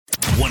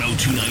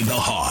1029 The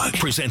Hog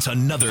presents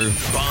another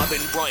Bob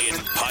and Brian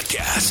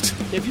podcast.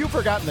 If you've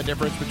forgotten the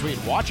difference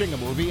between watching a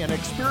movie and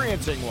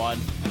experiencing one,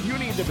 you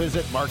need to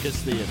visit Marcus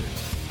Theaters.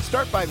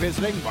 Start by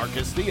visiting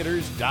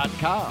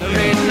MarcusTheaters.com. There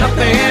ain't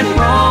nothing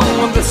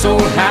wrong with this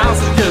old house.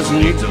 It just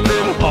needs a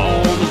little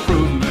home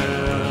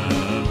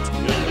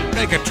improvement.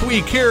 Make a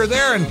tweak here or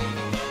there, and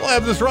we'll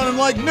have this running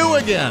like new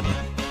again.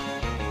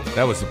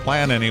 That was the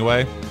plan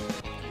anyway.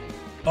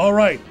 All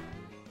right.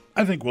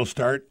 I think we'll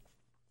start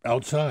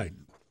outside.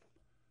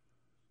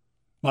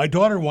 My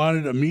daughter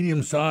wanted a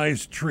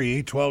medium-sized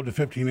tree, 12 to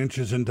 15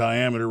 inches in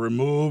diameter,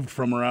 removed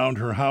from around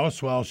her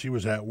house while she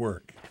was at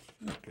work.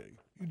 Okay,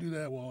 you do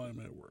that while I'm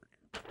at work.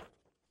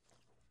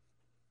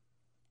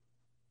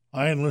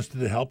 I enlisted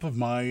the help of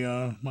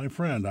my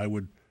friend. I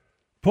would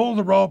pull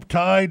the rope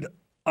tied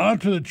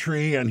onto the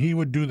tree, and he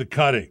would do the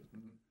cutting.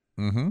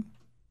 Mm-hmm.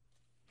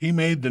 He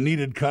made the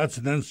needed cuts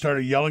and then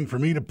started yelling for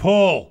me to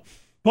pull.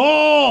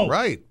 Pull!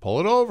 Right, pull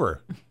it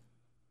over.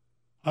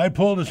 I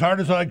pulled as hard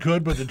as I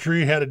could, but the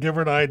tree had a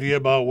different idea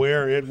about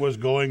where it was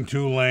going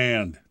to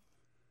land.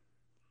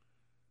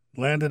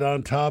 Landed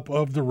on top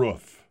of the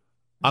roof.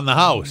 On the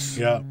house?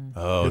 Yeah.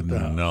 Oh, hit the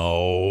house.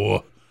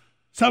 no.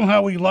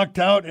 Somehow we lucked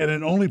out, and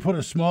it only put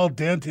a small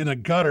dent in a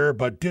gutter,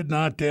 but did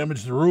not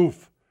damage the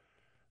roof.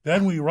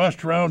 Then we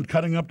rushed around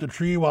cutting up the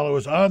tree while it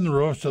was on the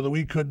roof so that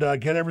we could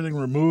get everything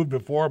removed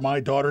before my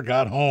daughter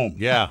got home.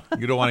 Yeah,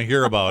 you don't want to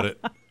hear about it.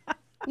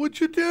 What'd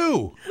you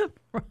do?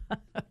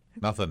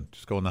 Nothing.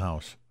 Just go in the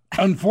house.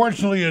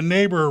 Unfortunately, a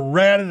neighbor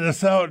ratted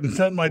us out and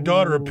sent my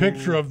daughter a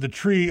picture of the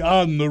tree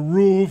on the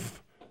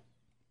roof.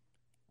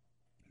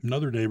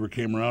 Another neighbor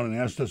came around and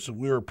asked us if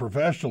we were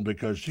professional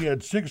because she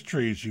had 6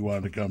 trees she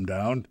wanted to come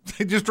down.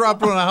 They just dropped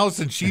one in the house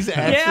and she's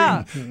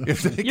asking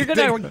if they You're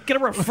going to get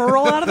a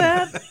referral out of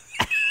that?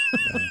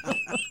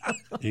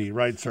 He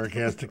writes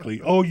sarcastically,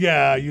 "Oh,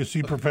 yeah, you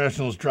see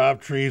professionals drop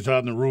trees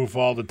on the roof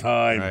all the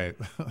time. Right.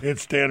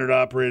 It's standard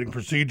operating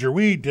procedure.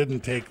 We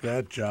didn't take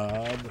that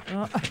job."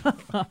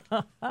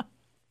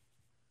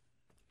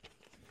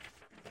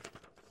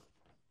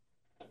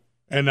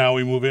 And now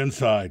we move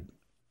inside.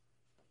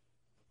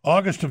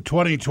 August of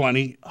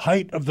 2020,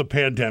 height of the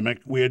pandemic,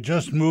 we had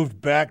just moved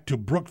back to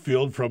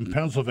Brookfield from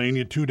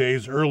Pennsylvania 2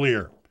 days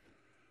earlier.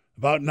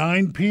 About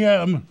 9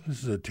 p.m.,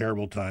 this is a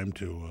terrible time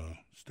to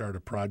start a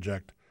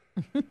project.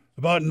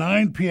 About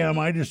 9 p.m.,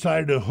 I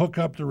decided to hook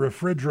up the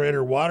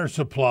refrigerator water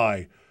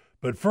supply,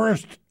 but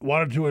first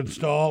wanted to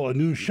install a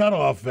new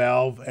shutoff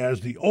valve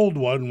as the old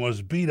one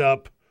was beat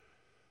up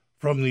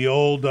from the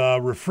old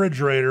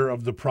refrigerator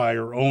of the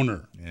prior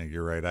owner. Yeah,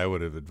 you're right. I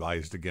would have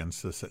advised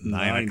against this at 9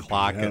 9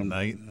 o'clock at p.m.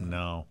 night.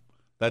 No.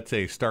 That's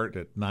a start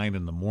at 9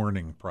 in the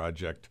morning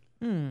project.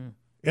 In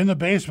the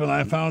basement,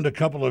 I found a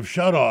couple of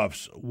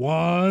shutoffs,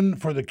 one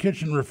for the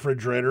kitchen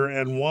refrigerator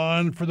and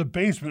one for the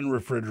basement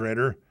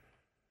refrigerator,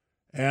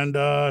 and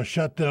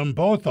shut them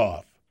both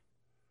off.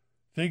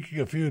 Thinking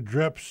a few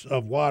drips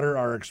of water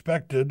are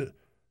expected,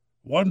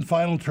 one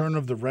final turn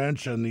of the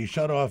wrench and the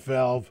shutoff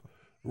valve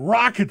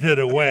rocketed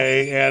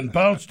away and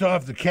bounced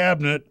off the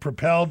cabinet,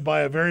 propelled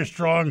by a very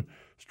strong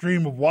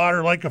stream of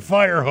water like a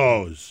fire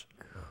hose.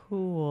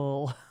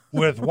 Cool.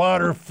 With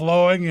water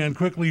flowing and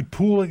quickly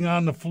pooling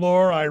on the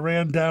floor, I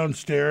ran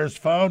downstairs,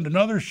 found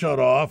another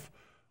shutoff,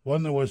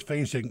 one that was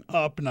facing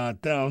up,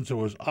 not down, so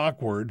it was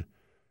awkward,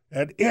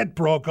 and it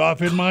broke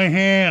off in my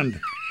hand.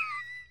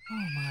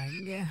 Oh,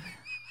 my God.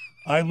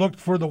 I looked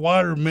for the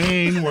water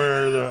main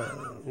where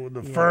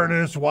the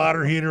furnace,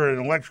 water heater,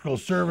 and electrical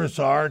service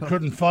are.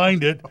 Couldn't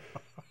find it.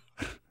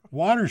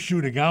 Water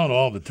shooting out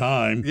all the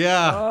time.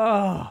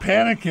 Yeah.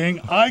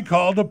 Panicking, I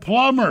called a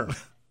plumber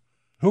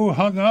who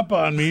hung up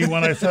on me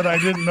when I said I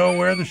didn't know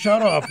where the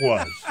shutoff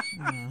was.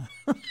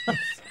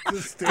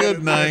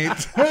 Good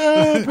night.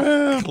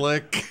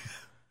 Click.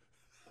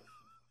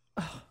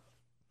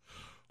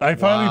 I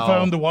finally Wow.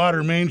 found the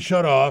water main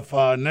shutoff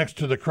next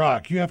to the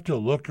crock. You have to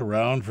look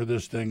around for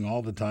this thing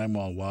all the time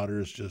while water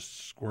is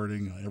just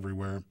squirting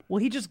everywhere. Well,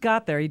 he just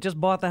got there. He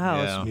just bought the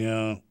house. Yeah.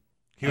 Yeah.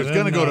 He was And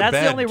going to then, go to That's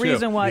bed, the only too.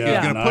 reason why. Yeah. He was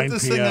Yeah. going to 9 put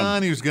this thing p.m.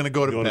 on. He was going to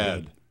go to Go to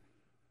bed. bed.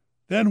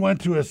 Then went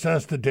to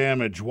assess the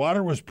damage.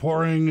 Water was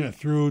pouring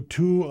through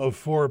 2 of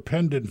 4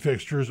 pendant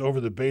fixtures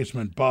over the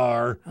basement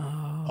bar,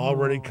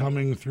 already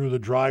coming through the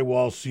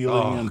drywall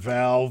ceiling and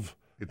valve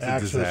It's a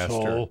access disaster.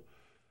 hole.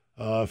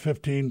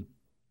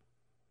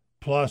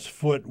 15-plus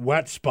foot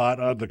wet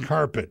spot on the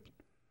carpet.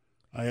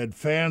 I had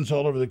fans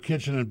all over the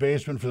kitchen and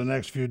basement for the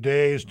next few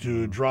days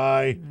to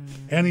dry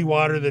any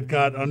water that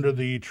got under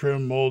the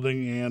trim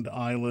molding and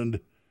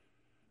island.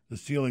 The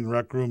ceiling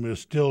rec room is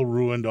still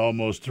ruined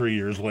almost 3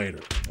 years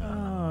later.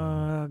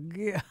 Oh,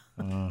 yeah.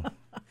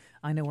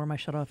 I know where my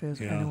shutoff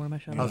is. I Yeah. know where my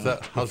shutoff How's is.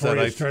 that? How's Before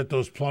that you ice? start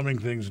those plumbing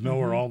things, know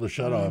where all the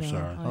shutoffs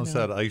are. How's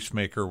that ice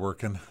maker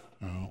working?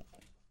 Oh.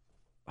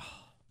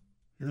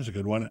 Here's a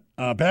good one.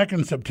 Back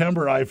in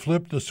September, I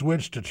flipped the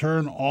switch to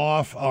turn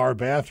off our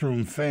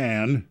bathroom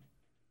fan.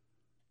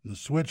 The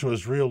switch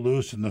was real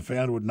loose and the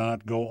fan would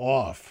not go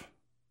off.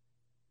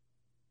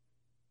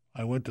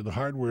 I went to the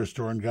hardware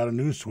store and got a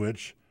new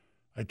switch.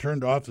 I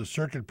turned off the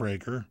circuit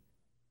breaker,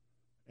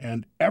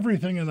 and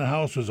everything in the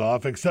house was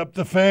off except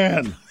the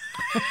fan.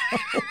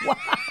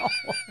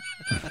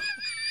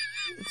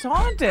 It's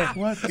haunted.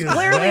 What It's is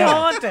clearly that?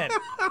 haunted.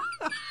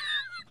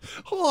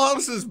 Whole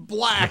house is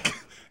black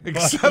But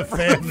except the for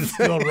fan is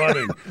still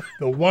running.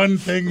 The one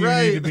thing you need to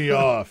Right. be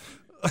off.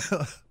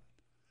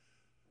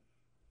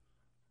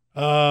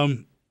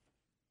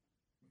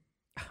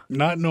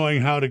 Not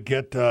knowing how to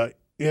get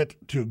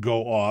it to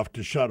go off,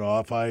 to shut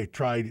off, I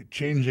tried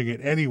changing it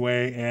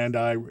anyway, and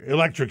I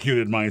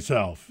electrocuted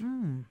myself.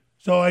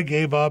 So I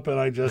gave up, and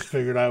I just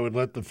figured I would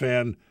let the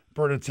fan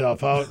burn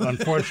itself out.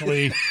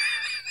 Unfortunately,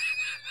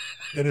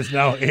 it is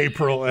now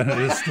April, and it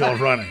is still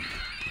running.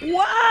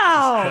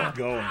 Wow. Kept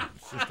going.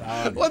 It's just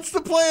odd. What's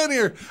the plan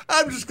here?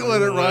 I'm just gonna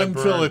let it Let it run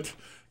till burn. it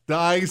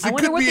dies. I It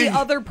wonder could what be the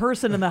other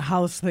person in the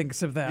house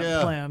thinks of that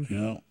Yeah. plan,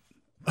 You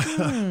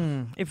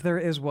know, if there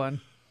is one.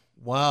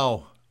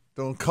 Wow.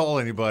 Don't call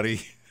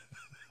anybody.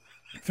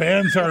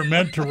 fans are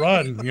meant to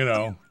run, you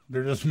know.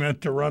 They're just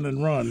meant to run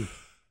and run.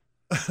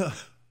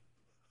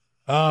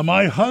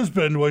 My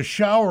husband was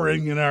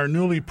showering in our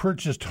newly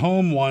purchased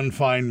home one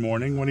fine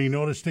morning when he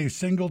noticed a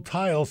single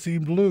tile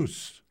seemed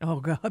loose. Oh,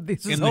 God.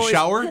 This is In the always-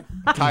 shower?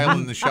 Tile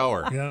in the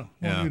shower. Yeah, well,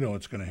 Yeah. you know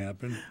what's going to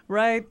happen.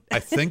 Right. I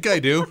think I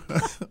do.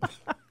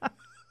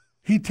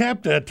 He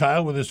tapped that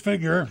tile with his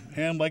finger,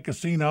 and like a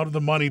scene out of The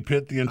Money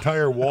Pit, the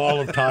entire wall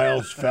of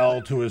tiles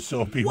fell to his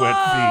soapy wet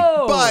feet.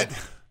 Whoa. But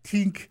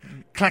Tink.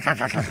 Clack, clack,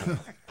 clack,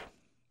 clack.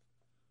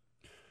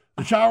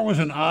 The shower was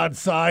an odd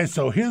size,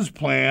 so his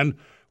plan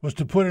was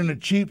to put in a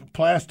cheap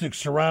plastic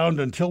surround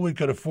until we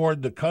could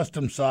afford the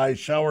custom-sized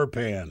shower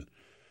pan.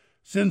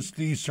 Since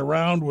the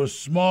surround was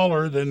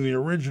smaller than the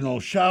original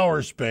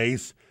shower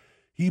space,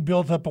 he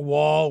built up a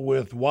wall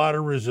with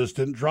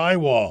water-resistant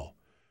drywall.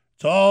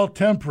 It's all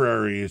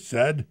temporary, he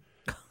said.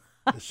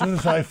 As soon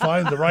as I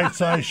find the right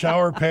size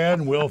shower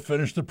pan, we'll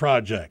finish the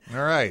project.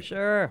 all right.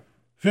 Sure.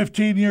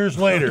 15 years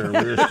later,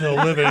 we're still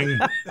living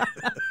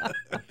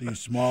with these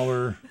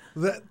smaller.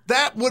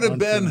 That would have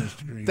been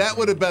Unfinished green that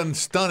would have been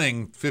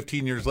stunning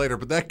 15 years later,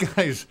 but that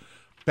guy's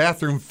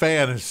bathroom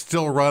fan is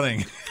still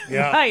running.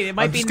 Yeah. Right. It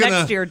might I'm be just gonna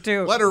next year,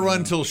 too. Let her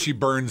run till she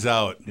burns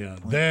out. Yeah.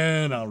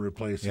 Then I'll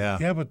replace it. Yeah.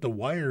 Yeah, but the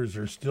wires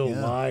are still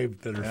Yeah.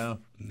 live that are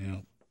Yeah.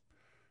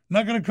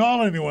 Not gonna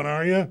call anyone,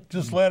 are you?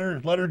 Just let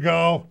her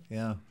go.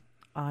 Yeah.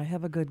 I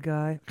have a good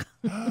guy.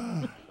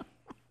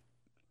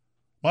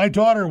 My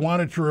daughter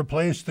wanted to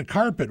replace the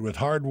carpet with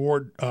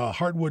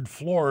hardwood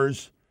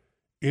floors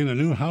in the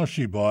new house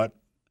she bought.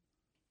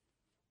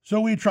 So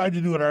we tried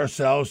to do it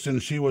ourselves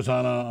since she was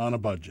on a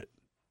budget.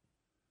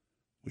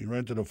 We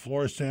rented a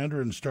floor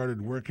sander and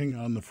started working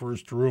on the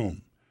first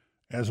room.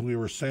 As we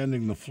were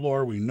sanding the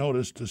floor, we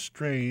noticed a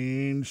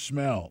strange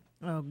smell.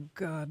 Oh,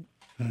 God.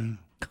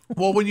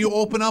 Well, when you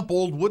open up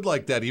old wood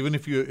like that, even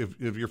if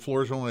your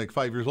floor is only like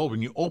 5 years old,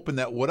 when you open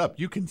that wood up,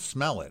 you can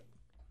smell it.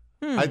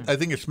 I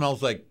think it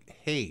smells like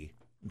hay.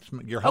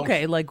 Your house.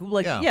 Okay, like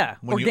yeah,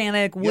 when you-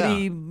 organic,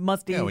 woody, yeah.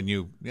 musty.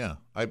 Yeah,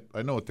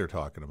 I know what they're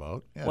talking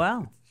about. Yeah.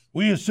 Wow.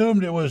 We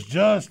assumed it was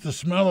just the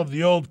smell of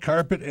the old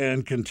carpet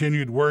and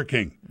continued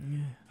working.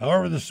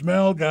 However, the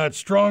smell got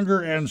stronger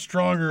and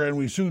stronger, and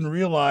we soon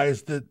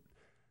realized that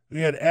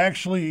we had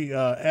actually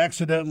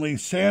accidentally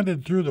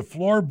sanded through the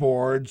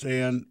floorboards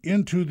and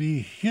into the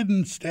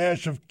hidden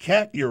stash of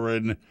cat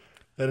urine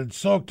that had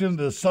soaked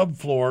into the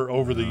subfloor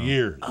over the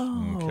years.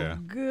 Oh, Okay.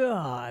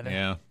 God.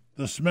 Yeah.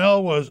 The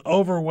smell was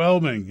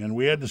overwhelming, and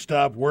we had to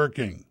stop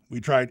working.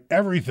 We tried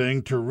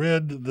everything to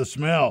rid the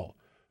smell,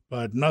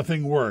 but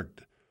nothing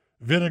worked.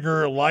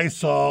 Vinegar,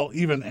 Lysol,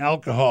 even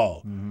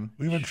alcohol.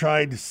 We even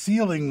tried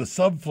sealing the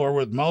subfloor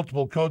with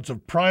multiple coats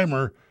of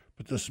primer,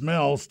 but the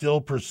smell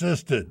still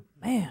persisted.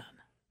 Man.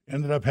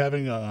 Ended up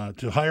having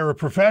to hire a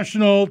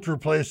professional to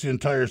replace the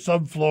entire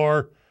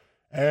subfloor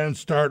and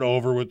start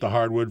over with the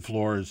hardwood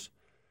floors.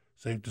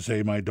 Safe to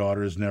say my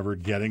daughter is never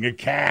getting a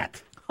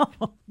cat.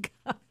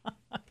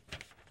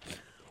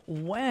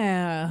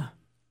 Wow.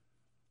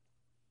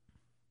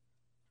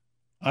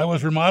 I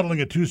was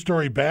remodeling a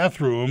two-story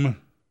bathroom.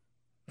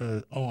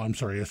 A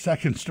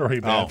second-story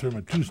bathroom,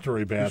 a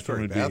two-story bathroom.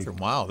 Two-story would be bathroom.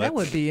 Wow. That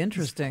would be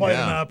interesting. quite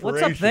Yeah. an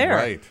operation. What's up there?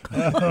 Right.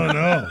 I don't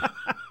know.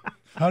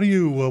 How do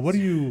you? What do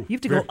you? You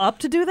have to go up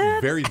to do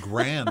that? Very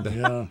grand.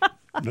 Yeah,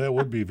 that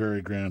would be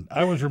very grand.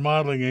 I was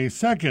remodeling a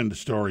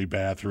second-story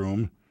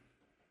bathroom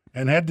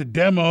and had to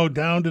demo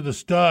down to the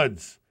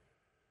studs.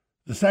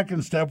 The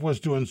second step was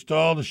to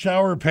install the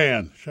shower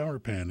pan. Shower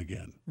pan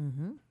again.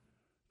 Mm-hmm.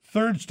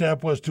 Third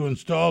step was to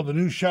install the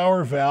new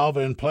shower valve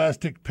and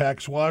plastic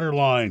PEX water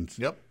lines.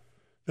 Yep.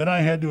 Then I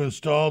had to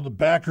install the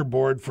backer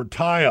board for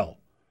tile.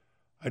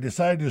 I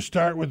decided to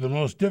start with the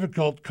most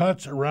difficult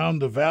cuts around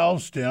the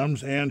valve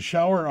stems and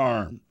shower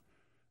arm.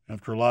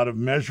 After a lot of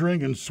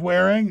measuring and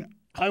swearing,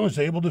 I was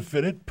able to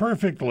fit it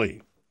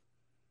perfectly.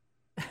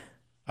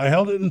 I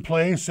held it in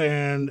place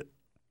and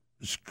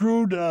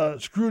screwed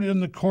in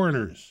the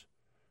corners.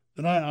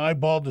 Then I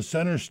eyeballed the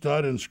center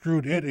stud and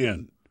screwed it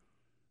in.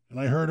 And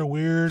I heard a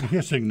weird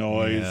hissing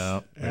noise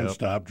Yep, and yep.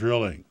 stopped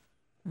drilling.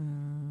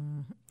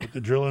 Put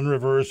the drill in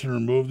reverse and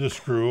removed the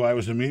screw. I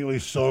was immediately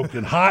soaked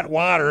in hot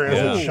water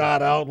as it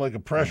shot out like a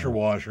pressure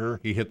washer.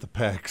 He hit the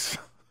pecs.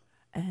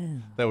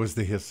 That was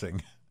the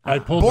hissing. I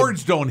pulled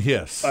Boards don't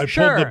hiss. I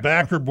Sure. pulled the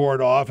backer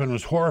board off and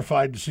was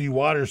horrified to see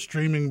water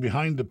streaming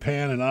behind the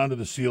pan and onto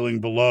the ceiling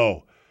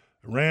below.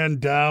 I ran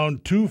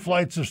down 2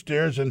 flights of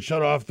stairs and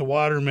shut off the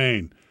water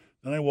main.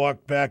 Then I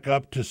walked back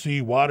up to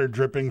see water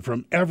dripping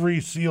from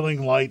every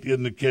ceiling light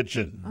in the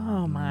kitchen.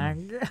 Oh, my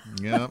God.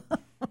 Yep.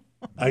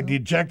 I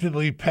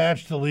dejectedly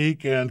patched the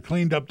leak and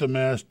cleaned up the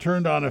mess,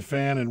 turned on a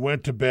fan, and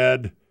went to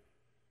bed.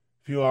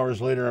 A few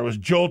hours later, I was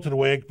jolted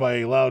awake by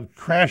a loud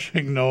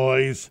crashing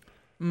noise.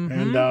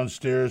 Ran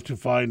downstairs to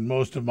find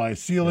most of my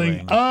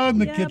ceiling on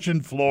the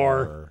kitchen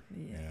floor.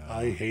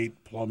 I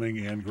hate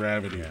plumbing and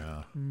gravity.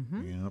 Yeah.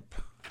 Yep.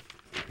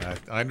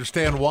 I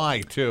understand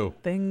why, too.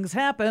 Things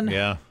happen.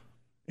 Yeah.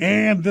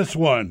 And this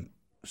one.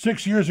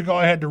 6 years ago,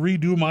 I had to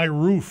redo my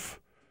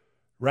roof.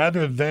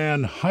 Rather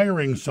than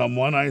hiring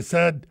someone, I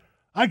said,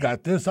 I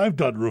got this. I've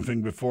done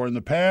roofing before in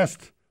the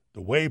past,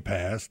 the way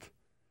past.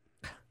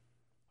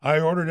 I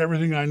ordered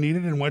everything I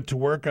needed and went to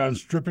work on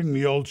stripping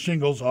the old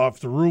shingles off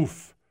the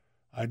roof.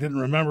 I didn't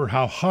remember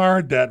how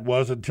hard that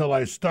was until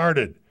I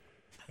started.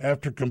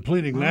 After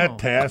completing that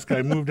task,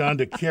 I moved on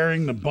to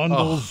carrying the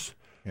bundles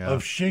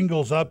of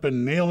shingles up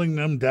and nailing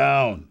them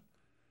down.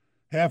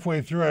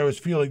 Halfway through, I was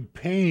feeling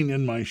pain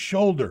in my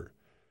shoulder.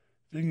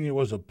 Thinking it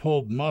was a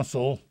pulled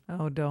muscle,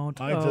 Oh, don't.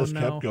 I oh, just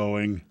no. kept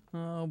going.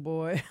 Oh,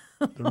 boy.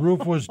 The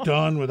roof was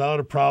done without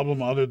a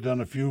problem other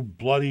than a few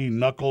bloody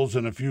knuckles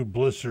and a few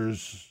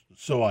blisters,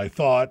 so I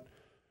thought.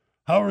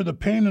 However, the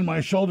pain in my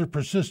shoulder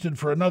persisted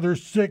for another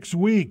 6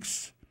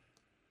 weeks.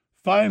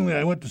 Finally,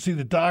 I went to see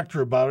the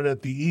doctor about it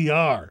at the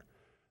ER.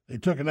 They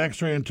took an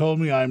x-ray and told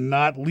me I'm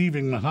not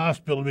leaving the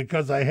hospital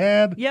because I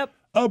had Yep.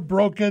 a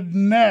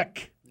broken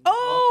neck.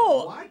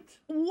 Oh! What?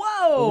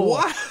 Whoa!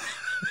 What?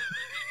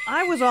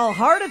 I was all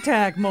heart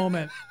attack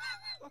moment.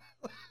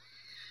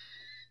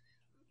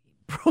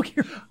 Broke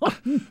your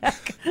own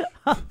neck.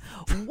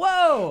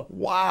 Whoa!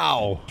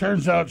 Wow.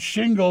 Turns out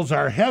shingles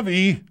are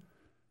heavy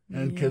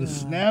and can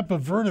snap a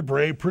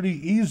vertebrae pretty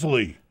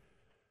easily.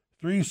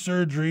 3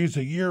 surgeries,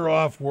 a year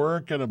off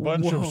work, and a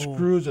bunch of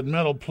screws and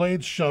metal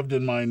plates shoved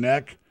in my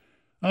neck.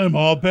 I'm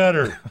all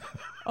better.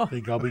 I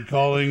think I'll be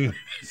calling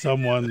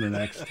someone the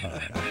next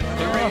time.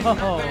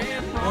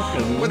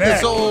 Oh, With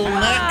this old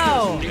neck.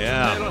 wow.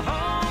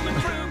 Yeah.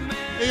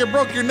 Hey, you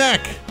broke your neck.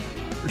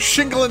 You're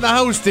shingling the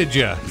house, did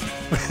you?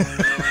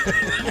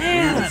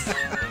 Man.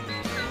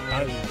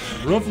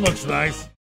 Roof looks nice.